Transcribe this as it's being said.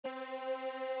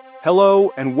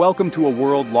Hello and welcome to a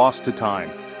world lost to time.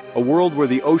 A world where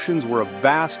the oceans were a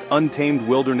vast, untamed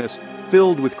wilderness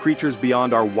filled with creatures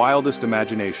beyond our wildest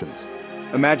imaginations.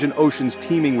 Imagine oceans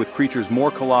teeming with creatures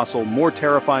more colossal, more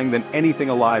terrifying than anything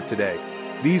alive today.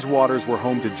 These waters were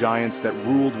home to giants that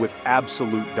ruled with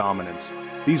absolute dominance.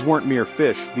 These weren't mere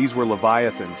fish, these were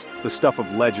leviathans, the stuff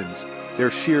of legends. Their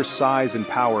sheer size and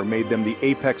power made them the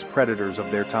apex predators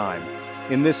of their time.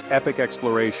 In this epic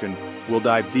exploration, we'll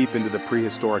dive deep into the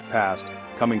prehistoric past,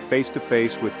 coming face to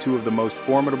face with two of the most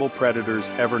formidable predators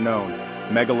ever known,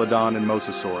 Megalodon and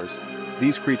Mosasaurs.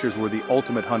 These creatures were the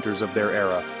ultimate hunters of their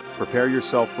era. Prepare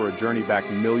yourself for a journey back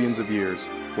millions of years,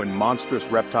 when monstrous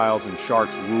reptiles and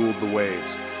sharks ruled the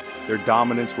waves. Their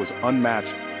dominance was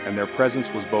unmatched, and their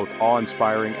presence was both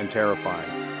awe-inspiring and terrifying.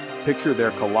 Picture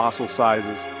their colossal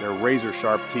sizes, their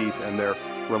razor-sharp teeth, and their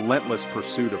relentless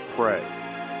pursuit of prey.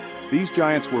 These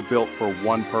giants were built for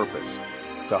one purpose: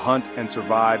 to hunt and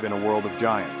survive in a world of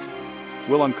giants.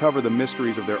 We'll uncover the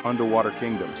mysteries of their underwater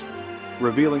kingdoms,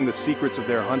 revealing the secrets of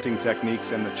their hunting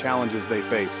techniques and the challenges they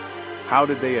faced. How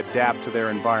did they adapt to their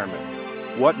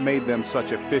environment? What made them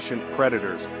such efficient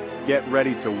predators? Get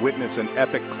ready to witness an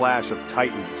epic clash of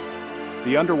titans.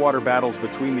 The underwater battles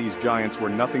between these giants were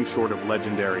nothing short of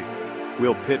legendary.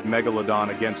 We'll pit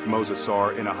Megalodon against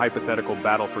Mosasaur in a hypothetical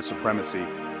battle for supremacy,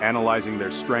 analyzing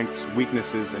their strengths,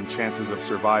 weaknesses, and chances of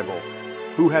survival.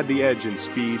 Who had the edge in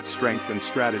speed, strength, and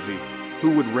strategy?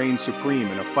 Who would reign supreme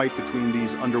in a fight between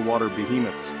these underwater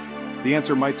behemoths? The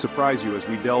answer might surprise you as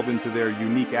we delve into their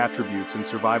unique attributes and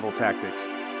survival tactics.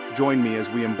 Join me as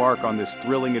we embark on this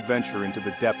thrilling adventure into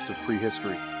the depths of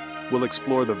prehistory. We'll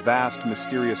explore the vast,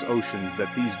 mysterious oceans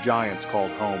that these giants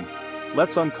called home.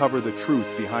 Let's uncover the truth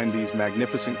behind these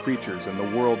magnificent creatures and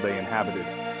the world they inhabited.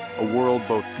 A world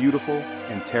both beautiful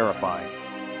and terrifying.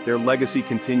 Their legacy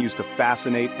continues to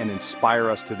fascinate and inspire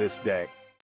us to this day.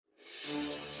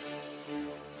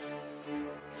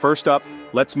 First up,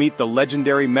 let's meet the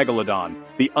legendary Megalodon,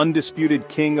 the undisputed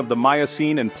king of the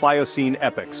Miocene and Pliocene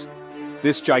epochs.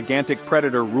 This gigantic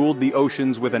predator ruled the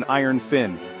oceans with an iron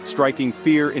fin, striking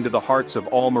fear into the hearts of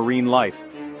all marine life.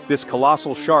 This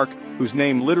colossal shark, whose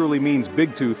name literally means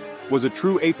big tooth, was a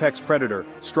true apex predator,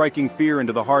 striking fear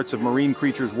into the hearts of marine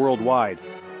creatures worldwide.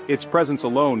 Its presence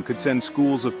alone could send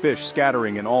schools of fish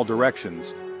scattering in all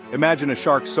directions. Imagine a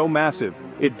shark so massive,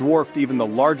 it dwarfed even the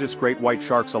largest great white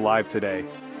sharks alive today.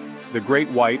 The great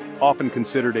white, often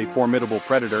considered a formidable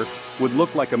predator, would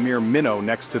look like a mere minnow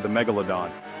next to the Megalodon.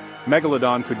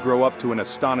 Megalodon could grow up to an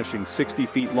astonishing 60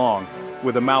 feet long,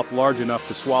 with a mouth large enough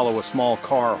to swallow a small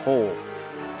car whole.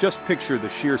 Just picture the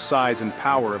sheer size and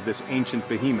power of this ancient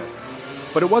behemoth.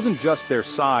 But it wasn't just their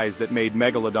size that made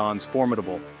Megalodons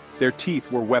formidable. Their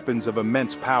teeth were weapons of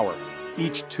immense power.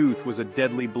 Each tooth was a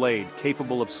deadly blade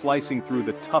capable of slicing through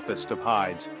the toughest of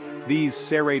hides. These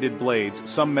serrated blades,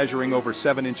 some measuring over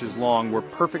 7 inches long, were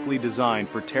perfectly designed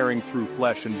for tearing through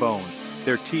flesh and bone.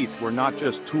 Their teeth were not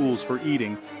just tools for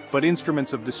eating, but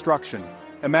instruments of destruction.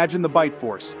 Imagine the bite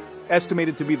force,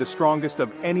 estimated to be the strongest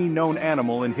of any known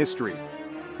animal in history.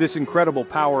 This incredible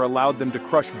power allowed them to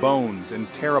crush bones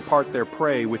and tear apart their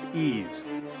prey with ease.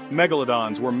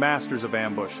 Megalodons were masters of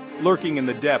ambush, lurking in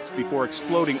the depths before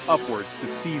exploding upwards to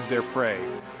seize their prey.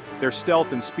 Their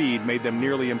stealth and speed made them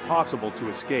nearly impossible to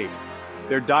escape.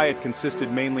 Their diet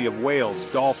consisted mainly of whales,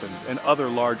 dolphins, and other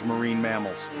large marine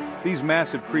mammals. These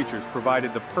massive creatures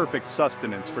provided the perfect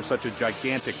sustenance for such a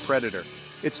gigantic predator.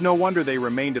 It's no wonder they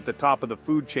remained at the top of the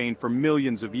food chain for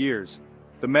millions of years.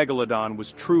 The Megalodon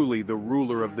was truly the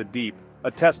ruler of the deep, a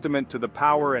testament to the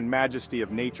power and majesty of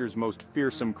nature's most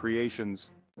fearsome creations.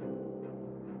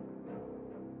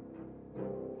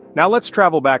 Now let's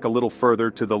travel back a little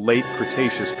further to the late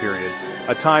Cretaceous period,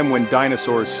 a time when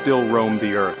dinosaurs still roamed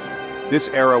the Earth. This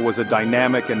era was a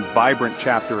dynamic and vibrant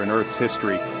chapter in Earth's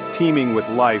history, teeming with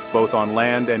life both on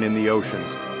land and in the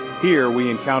oceans. Here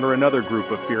we encounter another group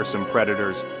of fearsome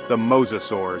predators, the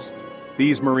Mosasaurs.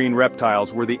 These marine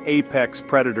reptiles were the apex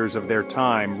predators of their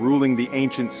time, ruling the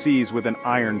ancient seas with an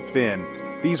iron fin.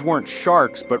 These weren't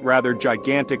sharks, but rather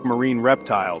gigantic marine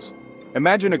reptiles.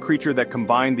 Imagine a creature that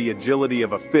combined the agility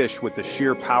of a fish with the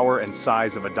sheer power and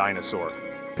size of a dinosaur.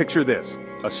 Picture this: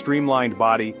 a streamlined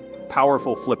body,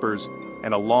 powerful flippers,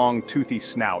 and a long, toothy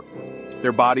snout.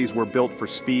 Their bodies were built for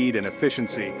speed and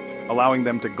efficiency, allowing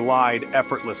them to glide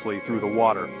effortlessly through the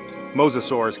water.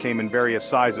 Mosasaurs came in various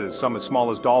sizes, some as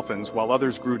small as dolphins, while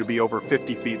others grew to be over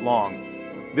 50 feet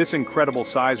long. This incredible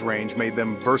size range made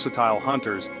them versatile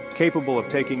hunters, capable of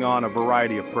taking on a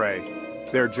variety of prey.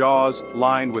 Their jaws,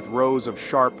 lined with rows of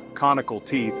sharp, conical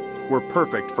teeth, were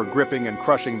perfect for gripping and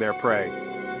crushing their prey.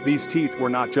 These teeth were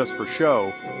not just for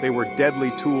show, they were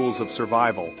deadly tools of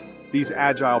survival. These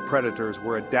agile predators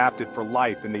were adapted for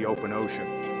life in the open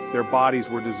ocean. Their bodies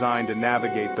were designed to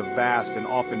navigate the vast and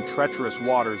often treacherous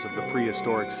waters of the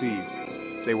prehistoric seas.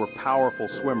 They were powerful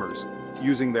swimmers,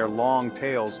 using their long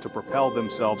tails to propel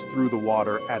themselves through the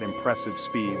water at impressive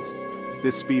speeds.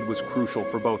 This speed was crucial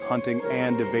for both hunting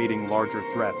and evading larger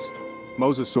threats.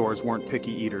 Mosasaurs weren't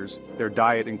picky eaters. Their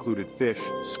diet included fish,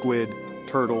 squid,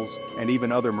 turtles, and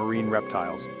even other marine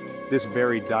reptiles. This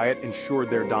varied diet ensured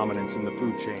their dominance in the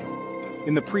food chain.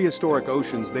 In the prehistoric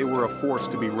oceans, they were a force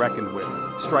to be reckoned with,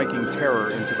 striking terror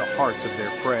into the hearts of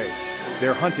their prey.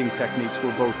 Their hunting techniques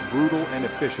were both brutal and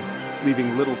efficient,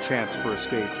 leaving little chance for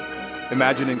escape.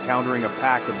 Imagine encountering a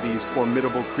pack of these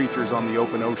formidable creatures on the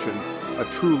open ocean, a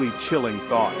truly chilling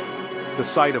thought. The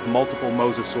sight of multiple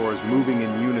mosasaurs moving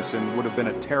in unison would have been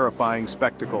a terrifying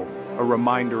spectacle, a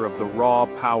reminder of the raw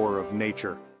power of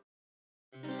nature.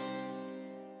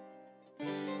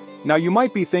 Now you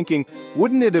might be thinking,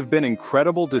 wouldn't it have been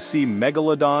incredible to see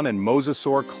Megalodon and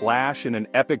Mosasaur clash in an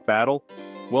epic battle?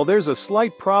 Well, there's a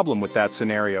slight problem with that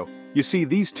scenario. You see,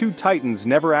 these two titans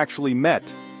never actually met.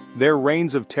 Their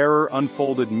reigns of terror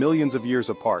unfolded millions of years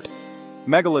apart.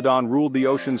 Megalodon ruled the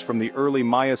oceans from the early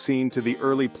Miocene to the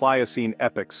early Pliocene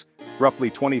epochs, roughly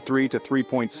 23 to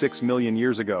 3.6 million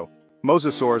years ago.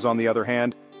 Mosasaurs, on the other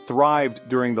hand, thrived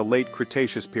during the late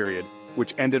Cretaceous period,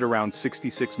 which ended around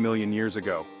 66 million years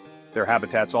ago. Their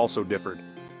habitats also differed.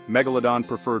 Megalodon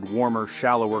preferred warmer,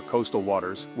 shallower coastal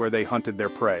waters, where they hunted their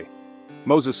prey.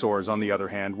 Mosasaurs, on the other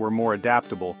hand, were more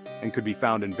adaptable and could be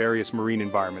found in various marine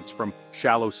environments, from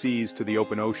shallow seas to the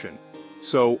open ocean.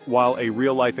 So, while a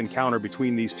real-life encounter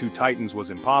between these two titans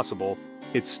was impossible,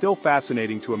 it's still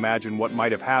fascinating to imagine what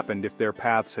might have happened if their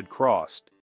paths had crossed.